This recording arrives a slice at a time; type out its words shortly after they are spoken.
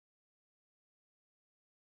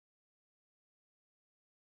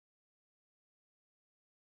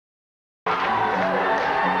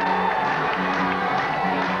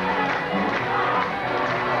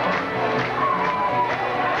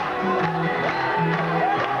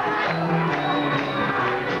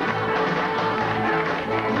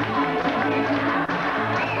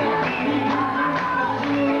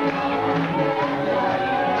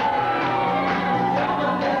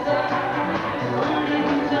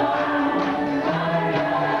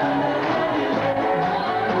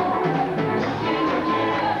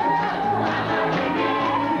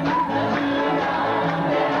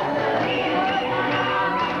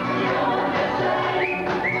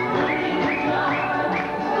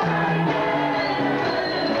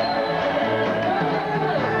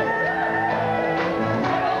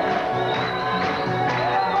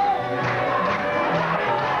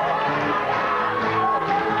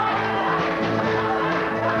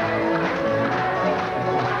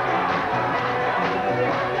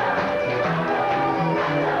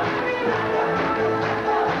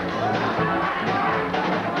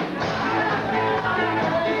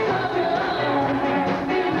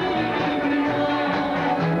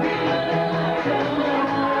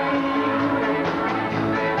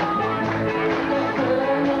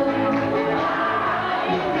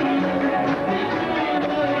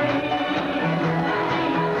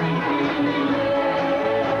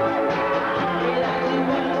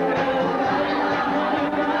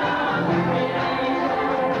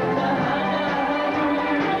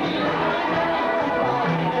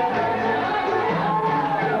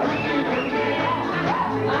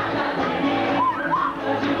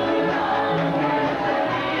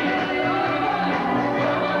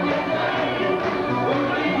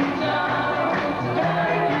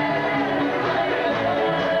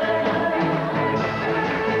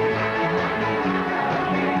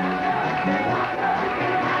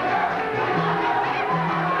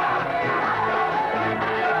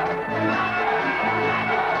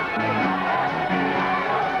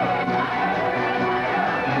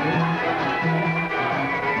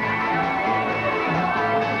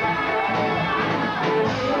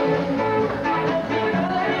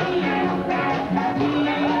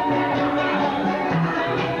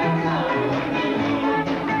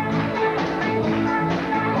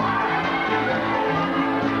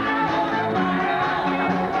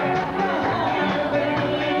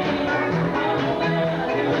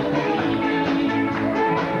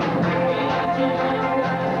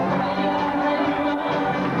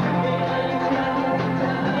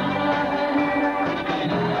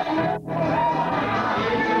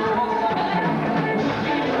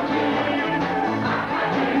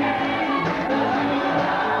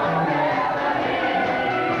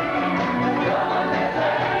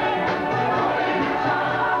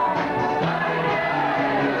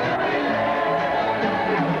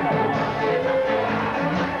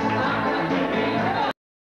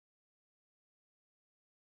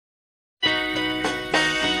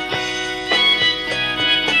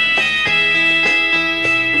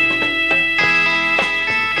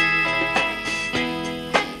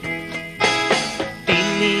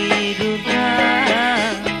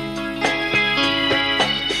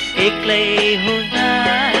एक्लै हुँदा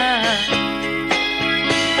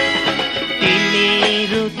तिमी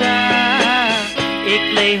रुँदा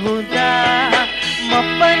एक्लै हुँदा म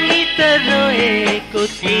पनि त रोएको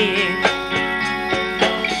थिएँ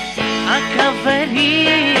आँखाभरि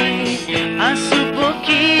आँसु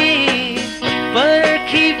बोकी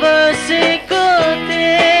पर्खी बसेको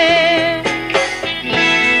थिएँ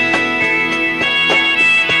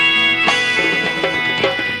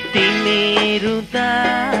तिमी रुँदा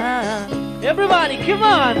Everybody, come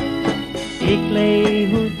on! एक्लै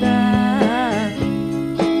हुँदा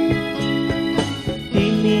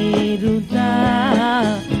तिमी रुँदा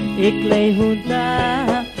एक्लै हुँदा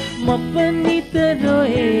म पनि त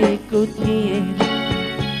रोएको थिएँ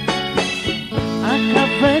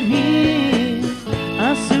आँखाभरि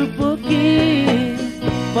आँसु बोकी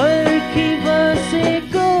पर्खी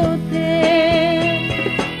बसेको थिएँ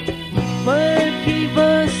पर्खी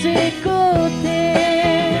बसेको थिएँ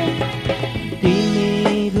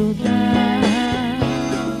तिमी रुँदा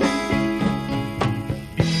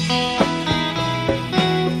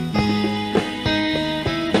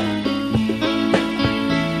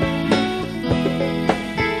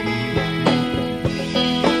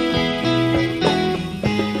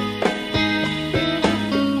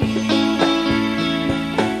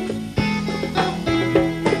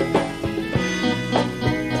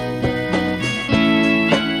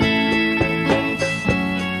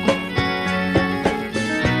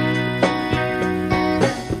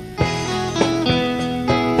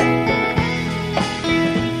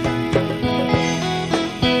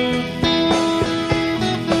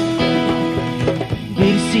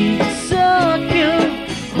बिर्सिसक्यौ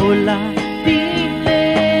होला तिमीले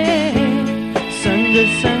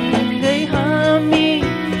सँगसँगै हामी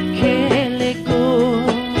खेलेको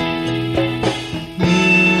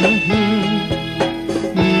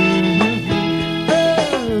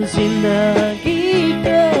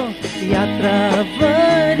जिन्दगीको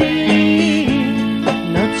यात्राभरि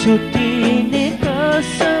नछुटिने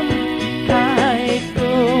कसम खाएको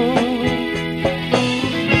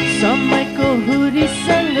समयको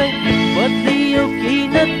हुरीसँगै बदलियो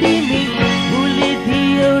किन तिमी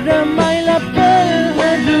भुलिदियो रमाइला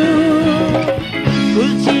पलहरू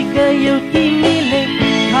कुल्ची गयो तिमीले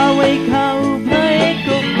घाउै घाउ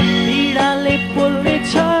भएको पीडाले पोल्ने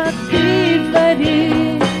छातीभरि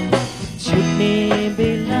छुट्ने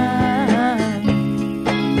बेला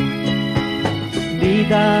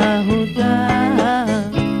बिदा हुँदा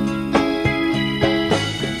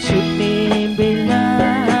छुट्ने बेला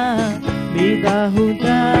बिदा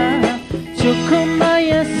हुँदा चोखो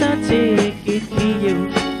माया साँचेकी थियो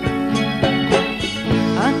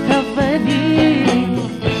आँखाभरि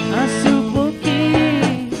आँसु बोकी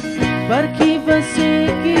पर्खी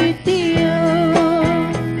बसेकी थियो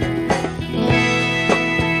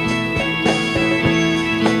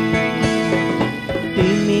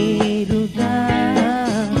तिमी रुँदा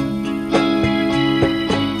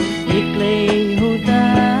एक्लै हुँदा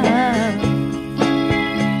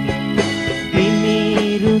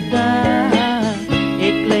रुँदा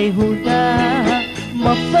एक्लै हुँदा म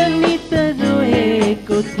पनि त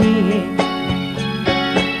रोएको थिएँ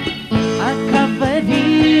आँखाभरि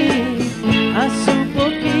आँसु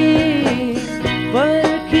बोकी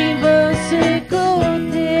पर्खी बसेको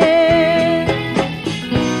थिएँ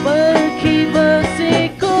पर्खी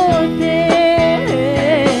बसेको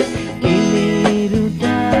थिएँ तिमी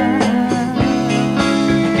रुँदा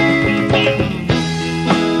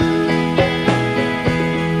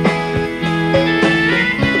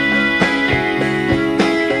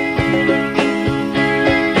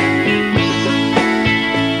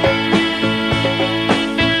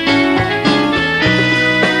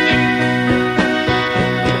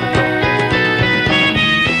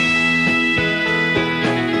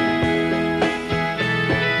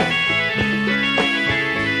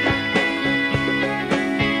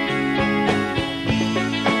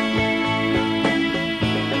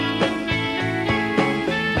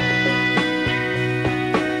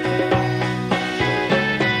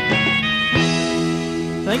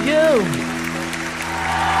Thank you.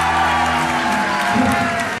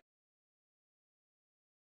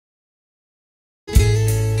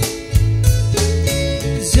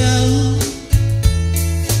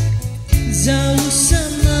 जाऊ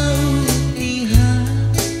समाऊ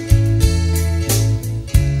तिहार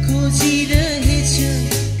खोजिरहेछ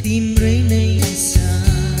तिम्रै नै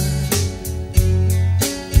साथ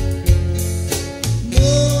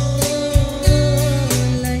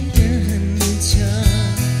मोलाई रहन्छ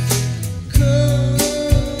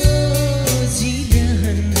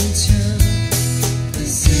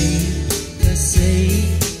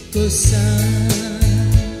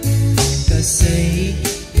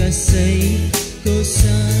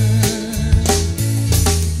साथ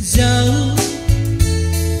जाऊ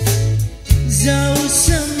जाऊ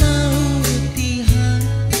समाऊ तिहार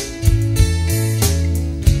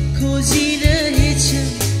खोजिरहेछ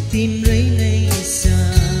तिम्रै नै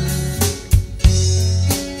साथ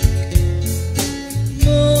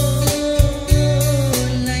मोलाई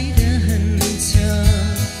रहन्छ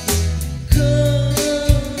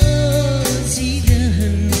खोजिरहन्छ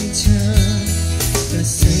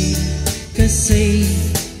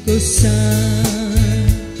कसैको साथ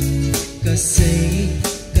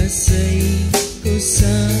कसैको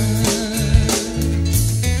साथ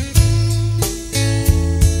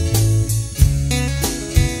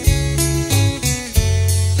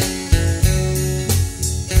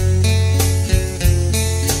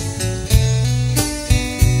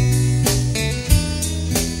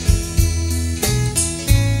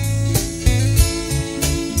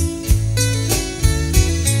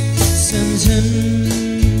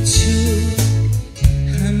सम्झन्छु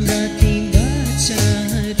हाम्रा ती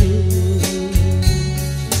बाचाहरू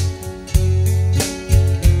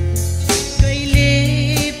कहिले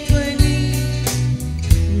पनि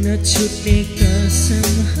नछुट्ने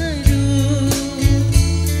कसमहरू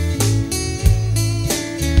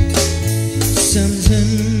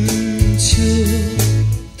सम्झन्छु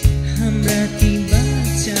हाम्रा ती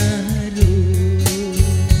बाचाहरू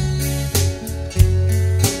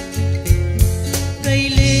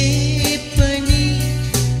कहिले पनि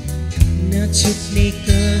नछुट्ने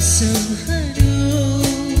कसमहरू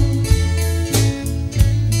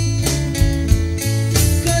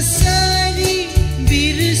कसरी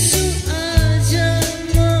बिर्सु आज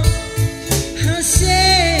म हाँसे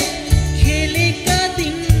खेलेका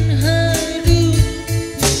दिनहरू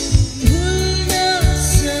भुल्न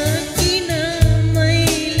सकिन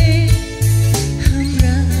मैले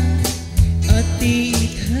हाम्रा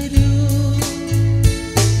अतीतहरू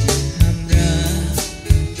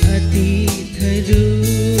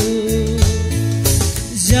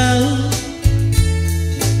जाऊ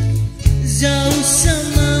जाऊ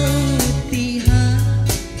समाऊ तिहार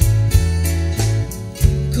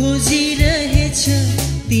खोजिरहेछ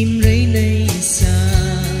तिम्रै नै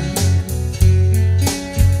साथ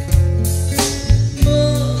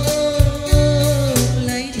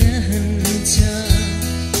मोलाई रहन्छ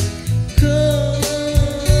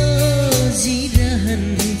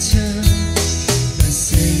खोजिरहन्छ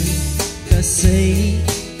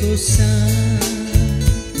कसैको साथ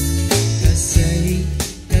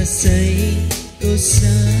कसैको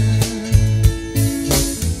साथ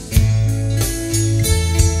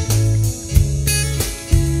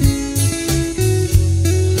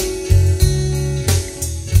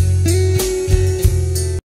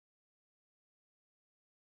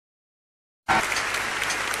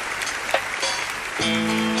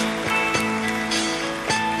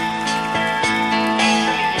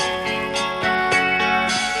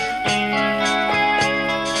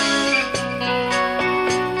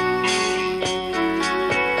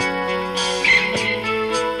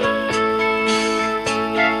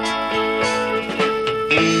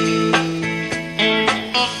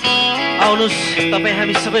आउनुस् तपाईँ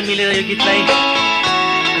हामी सबै मिलेर यो गीतलाई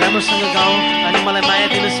राम्रोसँग गाउँ अनि मलाई माया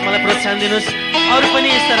दिनुहोस्, मलाई प्रोत्साहन दिनुहोस्। अरू पनि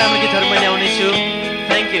यस्ता राम्रो गीतहरू मैले आउनेछु।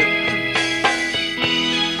 Thank you.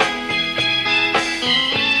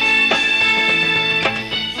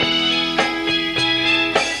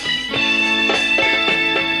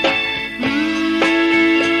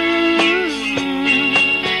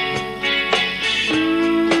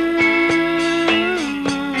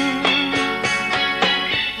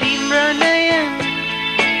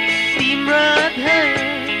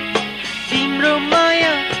 तिम्रो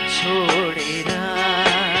माया छोडेर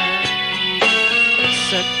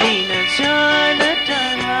सक्दिन जान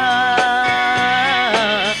टाढा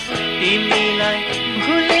तिमीलाई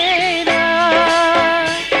भुलेर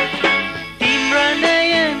तिम्रा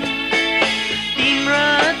नयन तिम्रा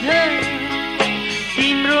धन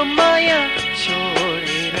तिम्रो माया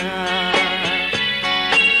छोडेर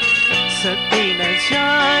सक्दिन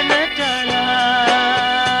जान टाढा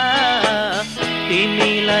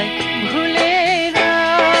तिमीलाई भुलेर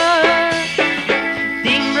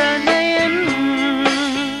तिम्रा नयन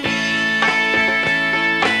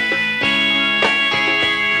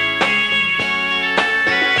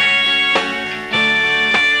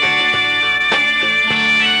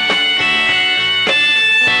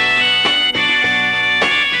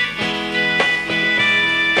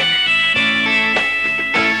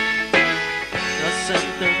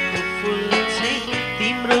वसन्तको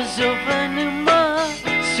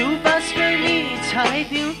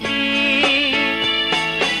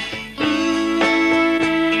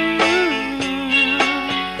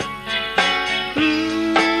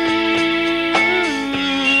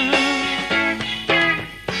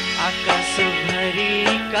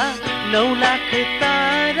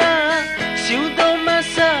तारा सिउँदोमा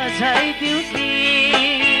सजाइदिउ कि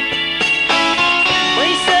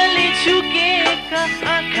पैसाले झुकेका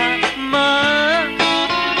आँखामा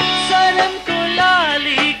शरमको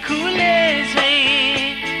लाली खुले झै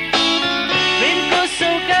प्रेमको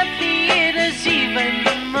सौगात लिएर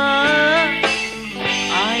जीवनमा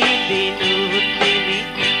आइदिनु तिमी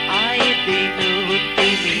आइदिनु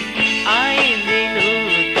तिमी आइदिनु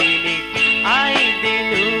तिमी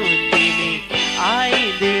आइदिनु तिमी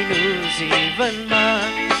आइदिनु जीवनमा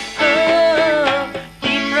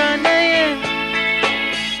तिम्रा नयन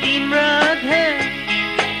तिम्रा ध्यान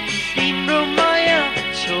तिम्रो माया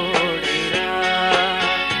छोडेर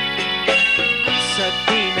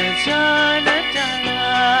सक्दिन जान टाढा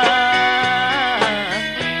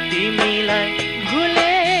तिमीलाई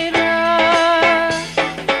भुलेर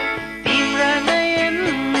तिम्रा नयन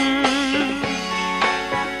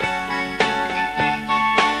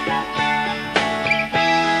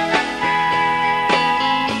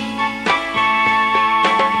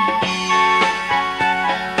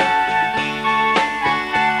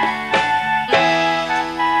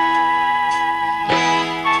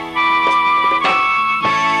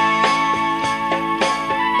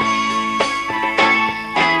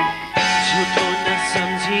झुठो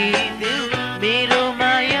नसम्झिदेऊ मेरो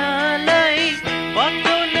मायालाई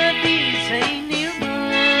बग्दो नदी झै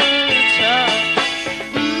निर्मल छ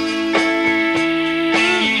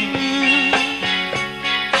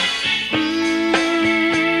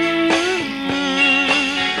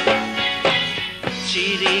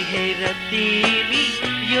चिरे हेर तिमी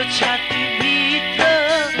यो छातीभित्र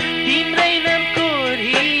तिम्रै नाम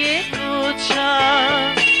कोरिएको छ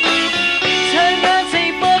झरना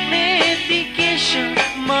चाहिँ बग्ने ती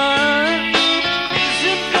केशमा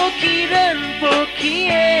जुनको किरण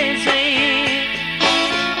पोखिए झै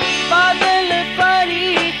बादल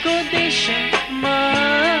पारीको देशमा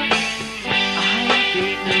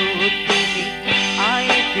आइदिनु तिमी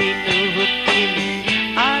आइदिनु तिमी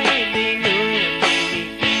आइदिनु तिमी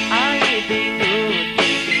आइदिनु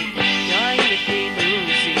तिमी आइदिनु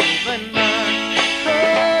जीवनमा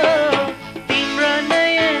तिम्रा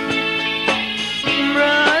नयन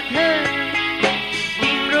तिम्रा ध्यान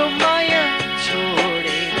तिम्रो माया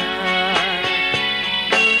छोडेर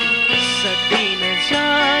सक्दिन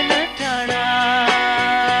जान टाढा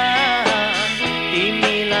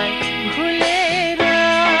तिमीलाई भुलेर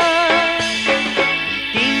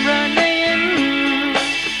तिम्रा नयन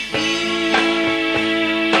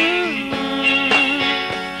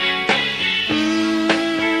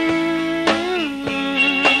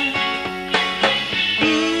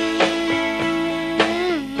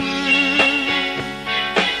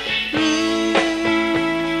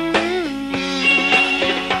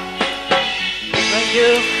Thank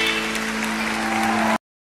you.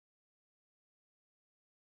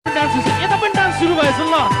 यता पनि डान्स सुरु भएछ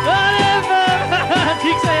ल अरे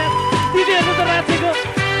ठिक छ यार दिदीहरू त राखेको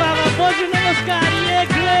बाबा बजु नमस्कार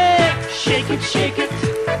एकले Shake it,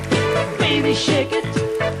 baby, shake it.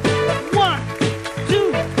 1 2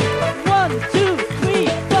 1 2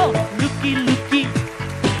 3 4 लुकी लुकी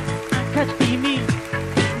आँखा तिमी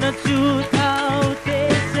नचुताउ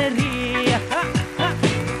त्यसरी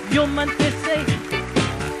यो मन त्यसै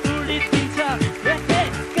उडिदिन्छ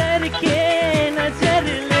करके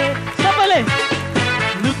नजरले सबैले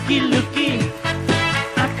लुकी लुकी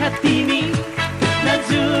आँखा तिमी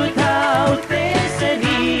नचुताउ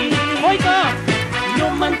त्यसरी होइ त यो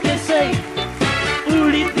मन त्यसै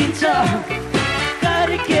उडिदिन्छ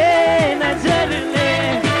करके नजरले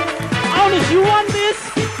आउनुहोस् you want this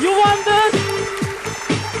you want this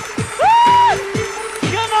Woo!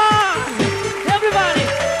 Come on everybody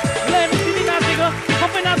ले तिमी नाचेको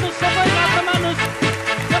सबै नाच्नु सबै नाच्न मान्नुहोस्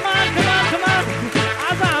come on come on come on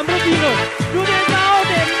आज हाम्रो दिन हो today is our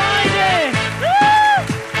day my day Woo!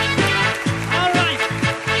 all right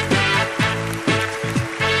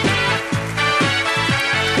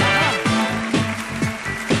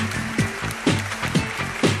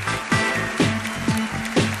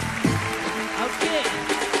okay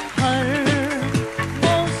हर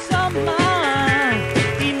मौसममा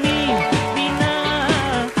तिमी बिना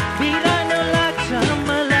बिरानो लाग्छ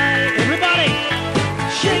मलाई everybody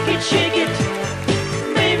Shake it,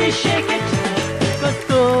 baby, shake it.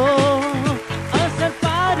 कस्तो असर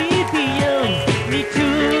पारिदियो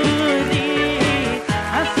मिठुरी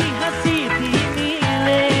हाँसी हाँसी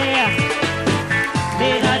तिमीले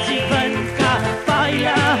मेरा जीवनका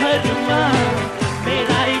पाइलाहरूमा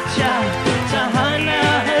मेरा इच्छा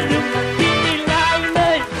चाहनाहरू तिमीलाई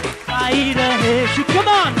नै पाइरहेछु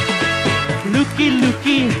come on लुकी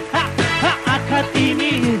लुकी आँखा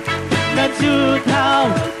तिमी नजुठाउ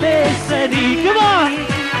त्यसरी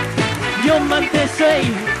मन त्यसै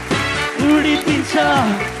उडिदिन्छ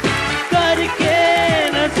करके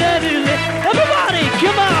नजरले Everybody,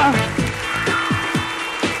 come on!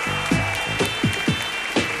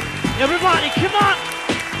 Everybody, come on!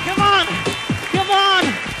 Come on! Come on!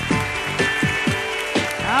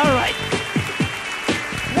 All right.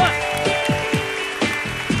 What?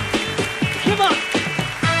 Come on!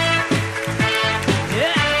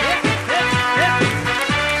 Yeah, yeah, yeah, yeah.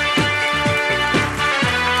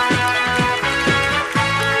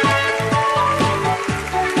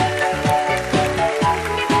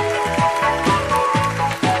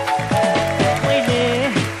 मैले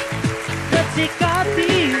रचेका ती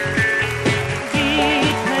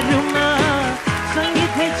गीतहरूमा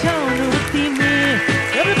सङ्गीत छाउनु तिमी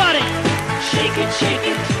Everybody! Shake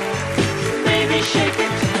it, baby, shake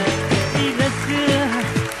it. तिरस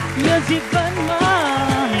यो जीवनमा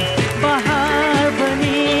बहार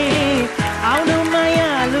बनी आउनु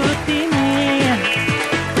मायालु तिमी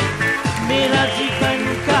मेरा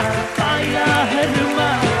जीवनका पाइलाहरूमा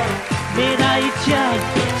मेरा इच्छा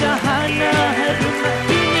चाहनाहरूमा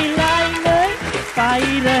तिमीलाई नै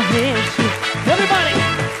पाइरहेछु Everybody!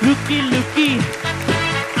 लुकी लुकी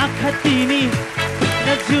आँखा तिमी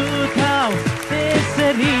नझुकाऊ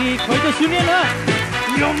त्यसरी खोइ त सुनेन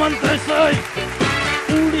यो मन त्यसै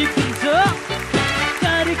उडिदिन्छ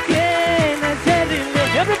करके नजरले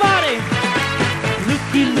Everybody!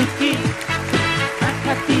 लुकी लुकी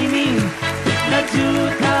आँखा तिमी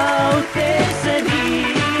नझुकाऊ त्यसरी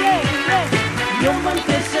यो मन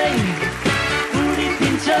त्यसै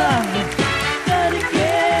उडिदिन्छ करके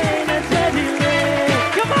नजरले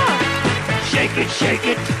Come on! Shake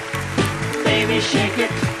it, baby, shake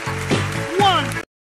it.